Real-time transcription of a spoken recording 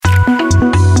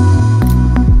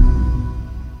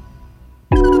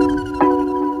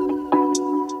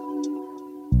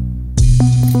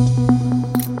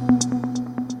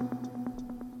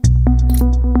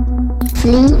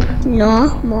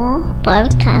more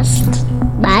podcast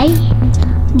by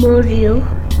Morio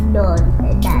Don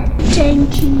the Dad.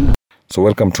 Thank you. So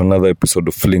welcome to another episode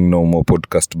of Fling No More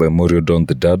podcast by Morio Don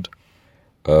the Dad.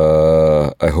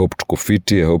 I hope tuko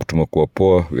fiti, I hope tumekuwa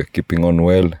poa, we are keeping on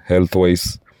well, health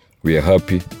wise, we are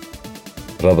happy,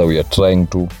 rather we are trying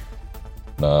to,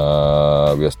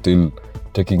 we are still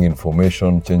taking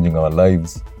information, changing our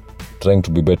lives, trying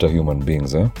to be better human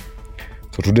beings. So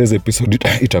today's episode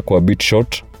itakuwa a bit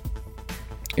short,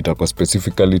 itakuwa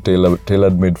specifically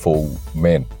tailored made for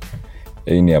men,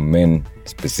 any men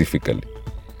specifically.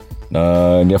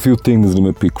 Ni a few things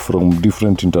nimepick from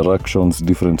different interactions,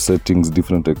 different settings,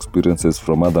 different experiences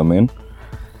from other men.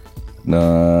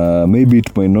 Na maybe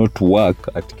it might not work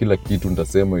at kila kitu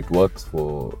nitasema it works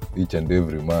for each and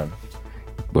every man,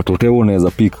 but whatever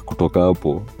unaweza pick kutoka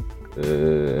hapo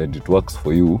and it works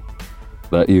for you,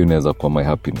 that hiyo inaweza kuwa my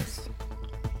happiness.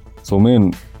 So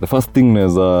man, the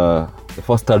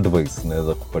first advice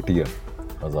naweza kupatia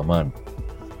as a man,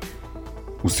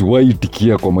 usiwahi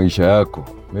tikia kwa maisha yako.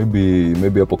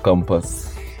 Maybe hapo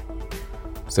campus,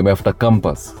 useme after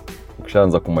campus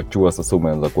ukishaanza kumachua, sasa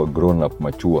umeanza kuwa grown up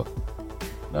mature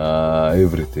na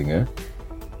everything,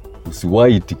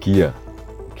 usiwahi tikia.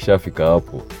 Ukishafika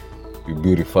hapo you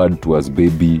be referred to as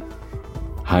baby,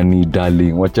 honey,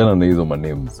 darling. Wachana na hizo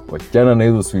names, wachana na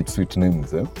hizo sweet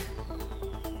names.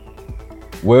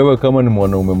 Wewe kama ni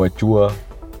mwanaume mature,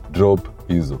 drop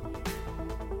hizo,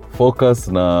 focus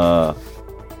na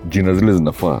jina zile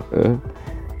zinafaa.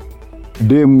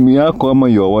 Dem yako ama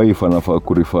your wife anafaa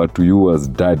kurefer to you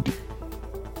as daddy,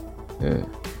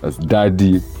 as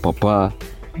daddy, papa,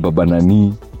 baba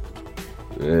nani,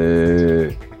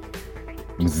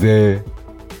 mzee,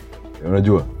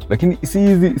 unajua. Lakini si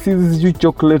hizi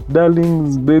chocolate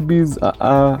darlings, babies,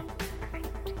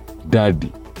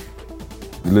 daddy,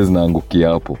 zile zinaangukia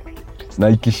hapo. Na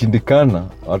ikishindikana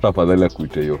hata afadhali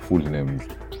kuita your full names,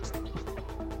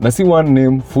 na si one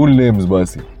name, full names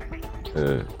basi.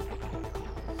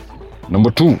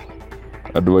 Number 2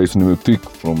 advice nimepick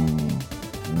from,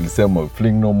 nilisema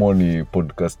Fling No More ni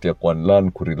podcast ya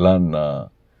kulearn, kurilearn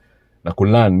na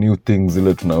kulearn new things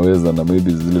zile tunaweza, na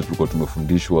maybe zile tulikuwa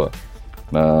tumefundishwa,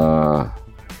 na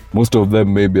most of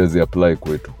them maybe as they apply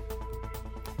kwetu,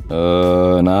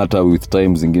 na hata with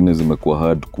time zingine zimekuwa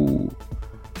hard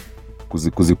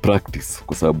kuzi practice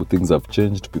kwa sababu things have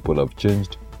changed, people have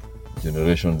changed,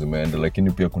 generations zimeenda,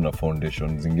 lakini pia kuna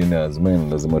foundation zingine as men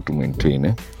lazima tu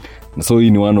maintain. Na so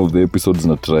hii ni one of the episodes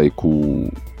na try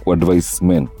ku advise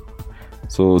men.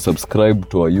 So subscribe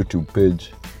to our YouTube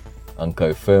page,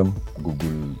 Anchor FM,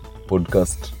 Google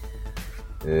Podcast,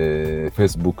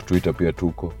 Facebook, Twitter pia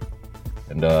tuko,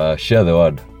 and share the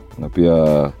word, na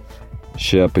pia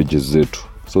share pages zetu.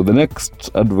 So the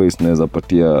next advice naweza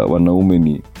patia wanaume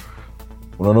ni,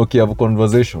 unaona have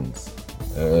conversations,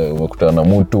 umekutana na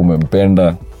mtu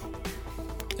umempenda,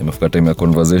 imefika time ya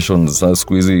conversations. Sasa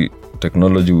siku hizi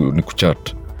technology ni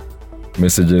kuchat,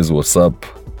 messages, WhatsApp,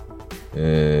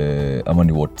 ama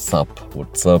ni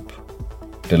WhatsApp,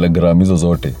 Telegram, hizo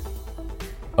zote.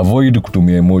 Avoid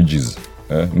kutumia emojis.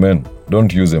 Man,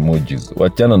 don't use emojis.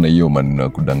 Wachana na hiyo maneno ya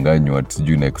kudanganywa ati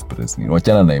sijui na express nini.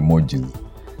 Wachana na emojis.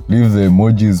 Leave the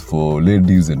emojis for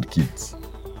ladies and kids.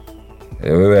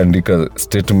 Wewe andika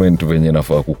statement venye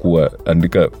nafaa kukua,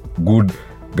 andika good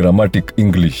grammatic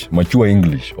English, mature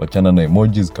English. Wachana na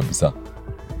emojis kabisa.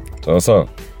 Sawa.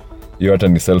 Hiyo hata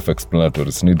ni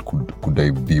self-explanatory, need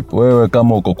kudive deep. Wewe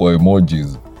kama uko kwa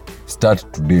emojis,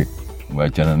 start today.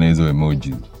 Wachana na hizo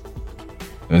emojis.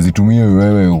 Zitumie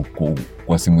wewe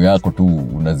kwa simu yako tu,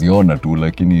 unaziona tu,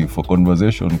 lakini for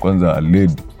conversation kwanza a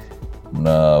lady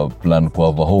na plan kwa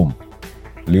over home,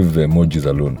 leave the emojis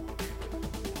alone.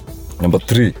 Number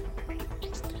 3,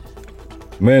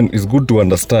 man, it's good to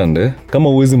understand, kama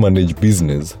huwezi manage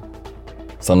business,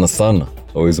 sana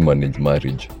huwezi manage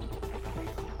marriage.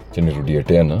 Chani rudia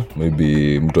tena,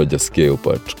 maybe mtu hajasikia hiyo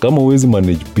part. Kama huwezi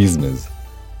manage business,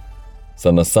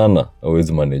 sana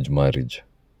huwezi manage marriage.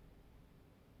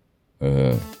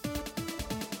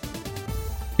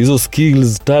 Hizo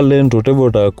skills, talent, whatever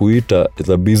utakuita as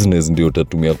a business ndio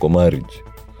utatumia kwa marriage.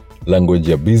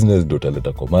 Language ya business ndio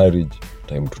utaleta kwa marriage.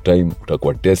 Time to time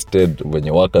utakuwa tested,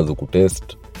 wenye workers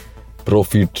ukutest,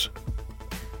 profit,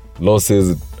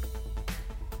 losses,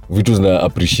 vitu zina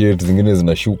appreciate, zingine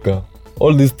zinashuka.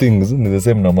 All these things ni the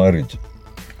same na marriage.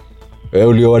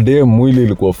 Uliowadem mwili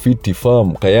ilikuwa fiti,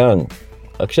 firm, kayang,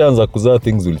 akishaanza kuzaa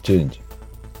things will change.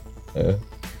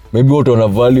 Maybe watu wana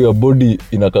value ya body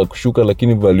inakaa kushuka,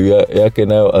 lakini value yake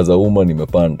nayo as a woman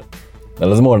imepanda. Na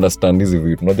lazima understand hizi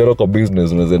vitu. Unajua kwa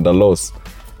business unaweza enda loss,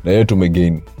 na yetu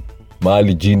tumegain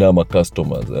mahali jina ama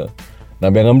customers.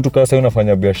 Naambianga mtu kama sasa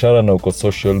unafanya biashara na uko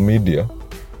social media,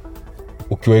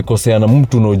 ukiwaikosea na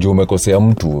mtu unajua umekosea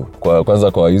mtu,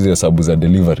 kwanza kwa hizo hesabu za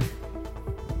delivery,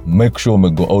 make sure ume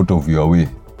go out of your way.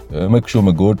 Make sure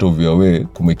ume go out of your way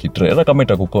kumake it right. Hata kama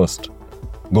itakucost,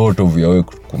 go out of your way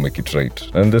kumake it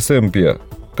right. And the same pia,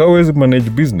 kama huwezi manage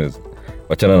business,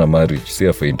 wachana na marriage, si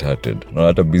a faint hearted. Na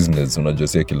hata business unajua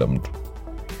si kila mtu.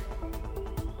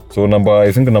 So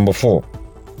I think number 4,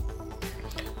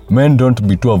 men don't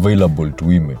be too available to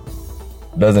women.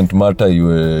 Doesn't matter you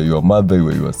were your mother, you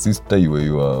were your sister, you were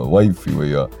your wife,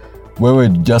 wewe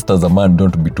just as a man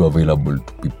don't be too available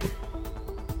to people.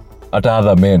 Hata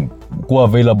other men, go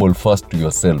available first to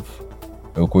yourself.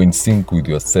 Go in sync with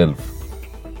yourself.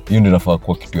 You ndio unafaa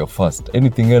kuwa kitu ya first.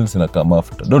 Anything else ina come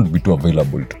after. Don't be too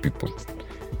available to people.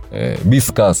 Be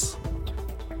scarce.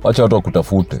 Wacha watu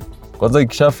wakutafute. Kwanza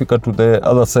ikishafika to the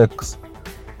other sex,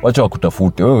 wacha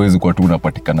wakutafute. Wewe huwezi kuwa tu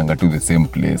unapatikana to the same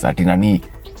place. Ati nani?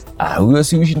 Huyo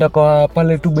si ushinda kwa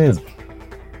pale tu base.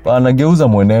 Wanageuza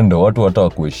mwenendo, watu hata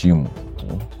wakuheshimu.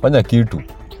 Fanya kitu.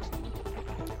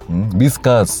 Be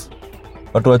scarce.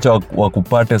 Watu wacha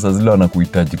wakupate saa zile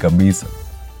wanakuhitaji kabisa.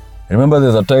 Remember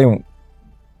there's a time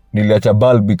niliacha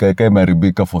bulb ikae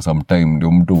imeharibika for some time,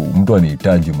 ndio mtu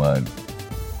anihitaji mahali.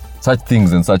 Such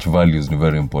things and such values ni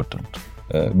very important.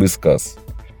 Be scarce.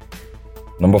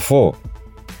 Number 4,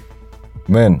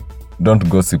 men, don't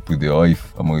gossip with your wife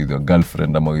ama with your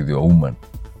girlfriend ama with your woman.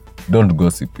 Don't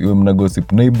gossip. Iwe mna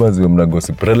gossip neighbors, iwe mna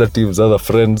gossip relatives, other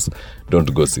friends,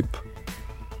 don't gossip.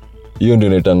 Hiyo ndio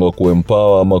inaitangwa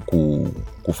kuempower ama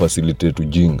kufacilitate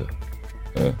ujinga.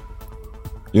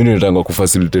 Hiyo ndio inaitangwa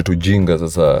kufacilitate ujinga.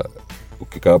 Sasa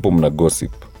ukikaa hapo mna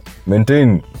gossip.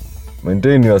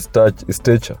 Maintain your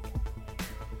stature.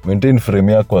 Maintain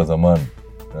frame yako as a man.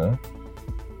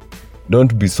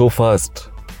 Don't be so fast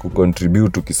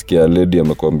kucontribute ukisikia lady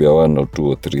amekwambia 1 or 2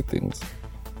 or 3 things.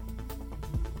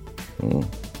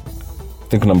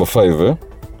 Think number 5,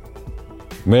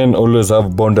 men always have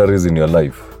boundaries in your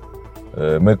life.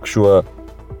 Make sure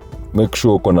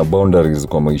uko na boundaries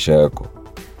kwa maisha yako.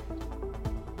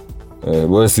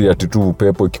 Wewe si ati tu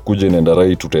upepo ikikuja inaenda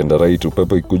right utaenda right,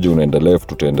 upepo ikikuja unaenda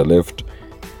left utaenda left.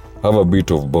 Have a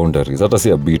bit of boundaries. Hata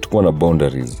si a bit, kuwa na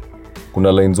boundaries.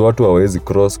 Kuna lines watu hawezi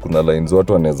cross, kuna lines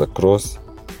watu wanaweza cross.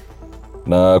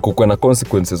 Na kukuwa na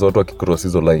consequences watu wakicross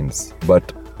hizo lines. But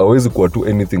hawezi kuwa tu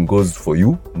anything goes for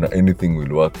you na anything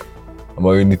will work.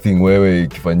 Ama anything wewe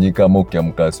ikifanyika ama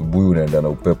ukiamka asubuhi unaenda na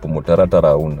upepo, mutaratara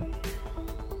hauna.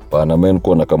 Pana men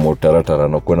kuwa na kama mutaratara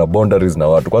na kuwa na boundaries na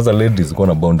watu. Kwanza ladies kuwa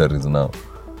na boundaries nao.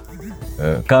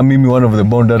 Kama mimi one of the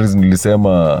boundaries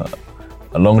nilisema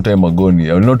a long time ago,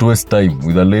 I will not waste time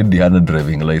with a lady hana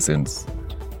driving license.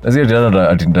 Lazima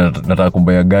nataka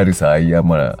kumbaya gari saa hii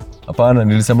ama hapana,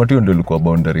 nilisema tu ndio ilikuwa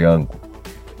boundary yangu.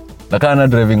 Na kama hana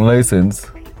driving license,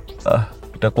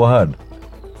 itakuwa hard.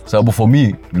 Sababu for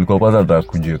me nilikuwa kwanza nataka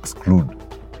kuji-exclude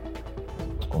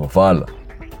kwa mafala.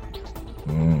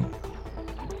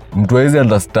 Mtu hawezi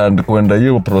understand kuenda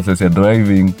hiyo process ya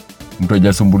driving, mtu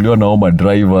hajasumbuliwa na homa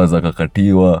drivers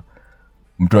akakatiwa,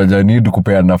 mtu haja need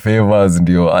kupeana favors,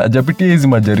 ndio hajapitia hizi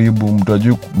majaribu, mtu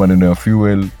hajui maneno ya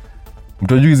fuel,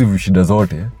 mtu hajui hizi shida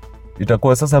zote.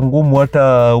 Itakuwa sasa ngumu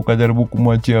hata ukajaribu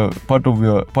kumwachia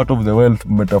part of the wealth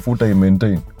mmetafuta i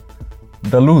maintain.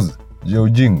 Mta lose je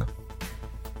ujinga.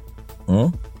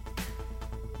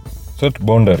 Set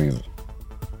boundaries.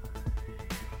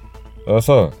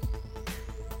 Sasa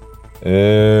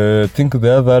think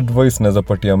the other advice naweza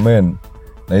patia men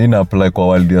na ina apply kwa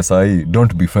world ya sahi,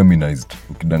 don't be feminized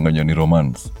ukidanganywa ni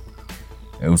romance.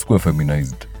 Usikuwe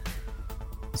feminized.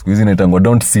 Siku hizi inaitangwa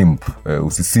don't simp.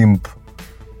 Usisimp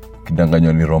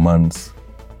ukidanganywa ni romance.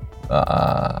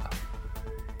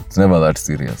 It's never that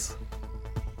serious.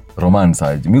 Romance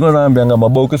aje. Miko naambianga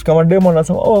mabao kama demo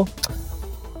anasema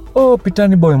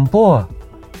Pitani boy mpoa.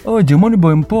 Jemoni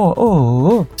boy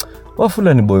mpoa.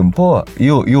 Wafula ni boy mpoa.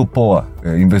 Hiyo poa.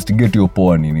 Investigate hiyo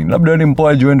poa nini. Labda ni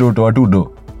mpoa juende utoa tu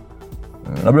do.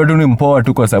 Labda tu ni mpoa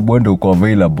tu kwa sababu ende uko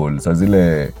available. Sasa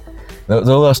zile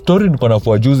the story nipo na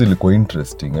kwa juzi ilikuwa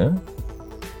interesting,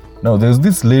 Now there's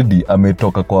this lady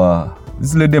ametoka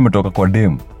kwa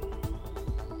dem.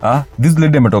 This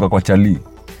lady ametoka kwa chali.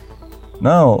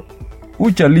 Now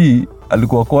uchali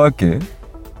alikuwa kwake.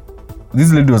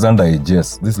 This lady was underage.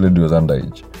 Yes, this lady was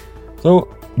underage. So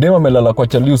dem amelala kwa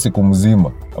chali usiku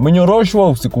mzima. Amenyoroshwa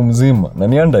usiku mzima na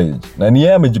ni underage. Na ni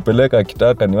yeye amejipeleka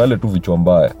akitaka, ni wale tu vichwa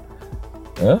mbaya.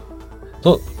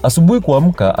 So asubuhi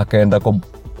kuamka akaenda kwa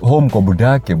home kwa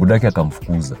budake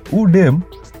akamfukuza. Dem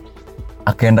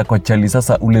akaenda kwa chali,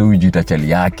 sasa ule ujiita chali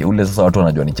yake. Ule sasa watu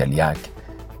wanajua ni chali yake.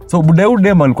 So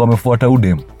dem alikuwa amefuata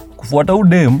dem kufuata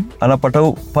udem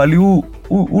anapata pali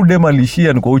udem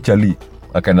alishia ni kwa uchali,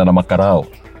 akaenda na makarao.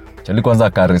 Chali kwanza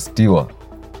akarestiwa,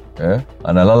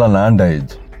 analala na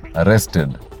underage, arrested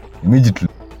immediately.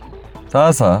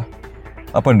 Sasa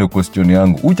hapa ndio question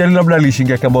yangu, uchali labda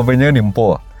alishingia kama venyewe ni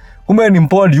mpoa, kumbe ni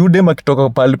mpoa juu dem akitoka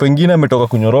pali pengine ametoka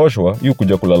kunyoroshwa yu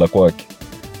kuja kulala kwake.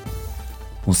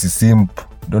 Usisimp,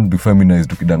 don't be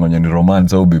feminized ukidanganya ni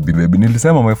romance au baby.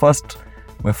 Nilisema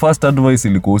my first advice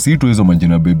ilikuwa usiitwe hizo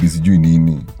majina baby sijui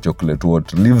nini, chocolate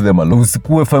what, leave them alone.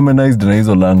 Usikuwe feminized na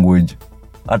hizo language.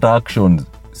 Hata actions,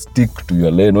 stick to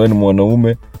your lane. Wewe ni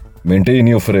mwanaume, maintain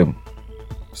your frame.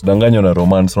 Usidanganywe na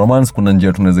romance kuna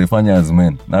njia tunaweza ifanya as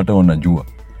men, na hata unajua.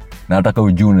 Na hata kama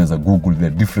unajua unaweza google the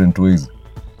different ways.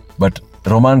 But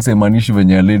romance imaanishi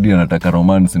venye lady anataka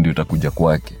romance ndio itakuja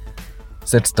kwake.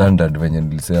 Set standard venye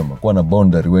nilisema, kuwa na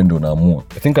boundary wewe ndio unaamua.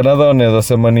 I think another one naweza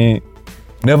sema ni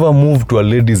never move to a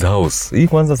lady's house. Hii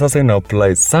kwanza sasa ina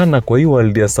apply sana kwa hii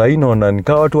world ya sasa, inaona ni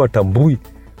kama watu watambui,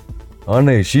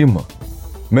 hawana heshima.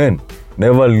 Men,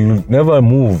 never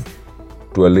move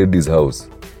to a lady's house.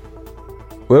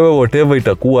 Wewe whatever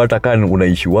itakuwa, hata kama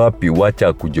unaishi wapi, wacha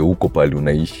akuje huko pale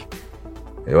unaishi.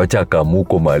 Wacha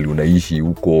akamuko mahali unaishi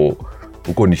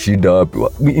huko ni shida wapi.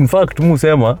 In fact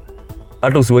musema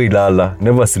hata usiwahi lala,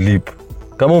 never sleep.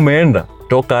 Kama umeenda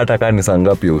toka, hata kama ni saa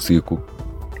ngapi ya usiku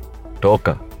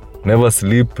toka. Never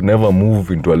sleep, never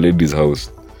move into a lady's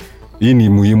house. Hii ni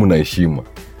muhimu na heshima.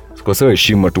 Sikosewa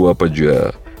heshima tu hapa juu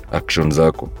ya actions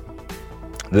zako.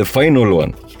 The final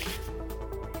one,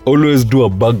 always do a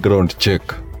background check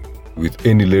with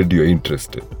any lady you're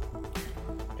interested.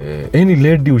 Any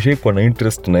lady ushaikuwa na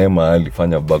interest na yeye mahali,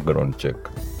 fanya background check.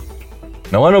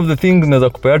 Na one of the things naweza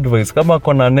kupea advice, kama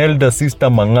kuna an elder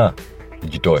sister manga,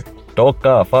 jitoe.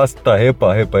 Toka faster,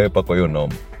 hepa kwa hiyo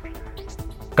noma.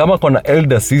 Kama kuna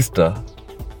elder sister,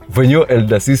 venyo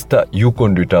elder sister yuko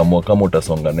ndio itaamua kama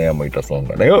utasonga naye ama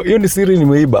itasonga. Na hiyo ni siri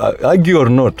nimeiba, argue or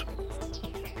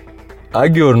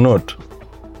not.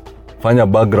 Fanya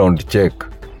background check.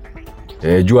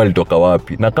 Jua alitoka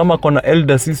wapi. Na kama kuna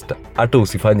elder sister, hata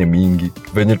usifanye mingi.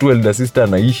 Venye tu elder sister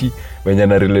anaishi, venye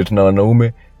na relate na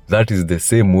wanaume, that is the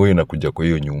same way na kuja kwa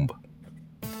hiyo nyumba.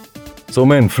 So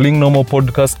men, Fling Normal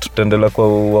Podcast, tutaendelea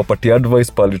kwa wapatia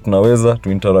advice pale tunaweza,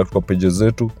 tu interact kwa pages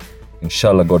zetu.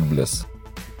 Inshallah, God bless.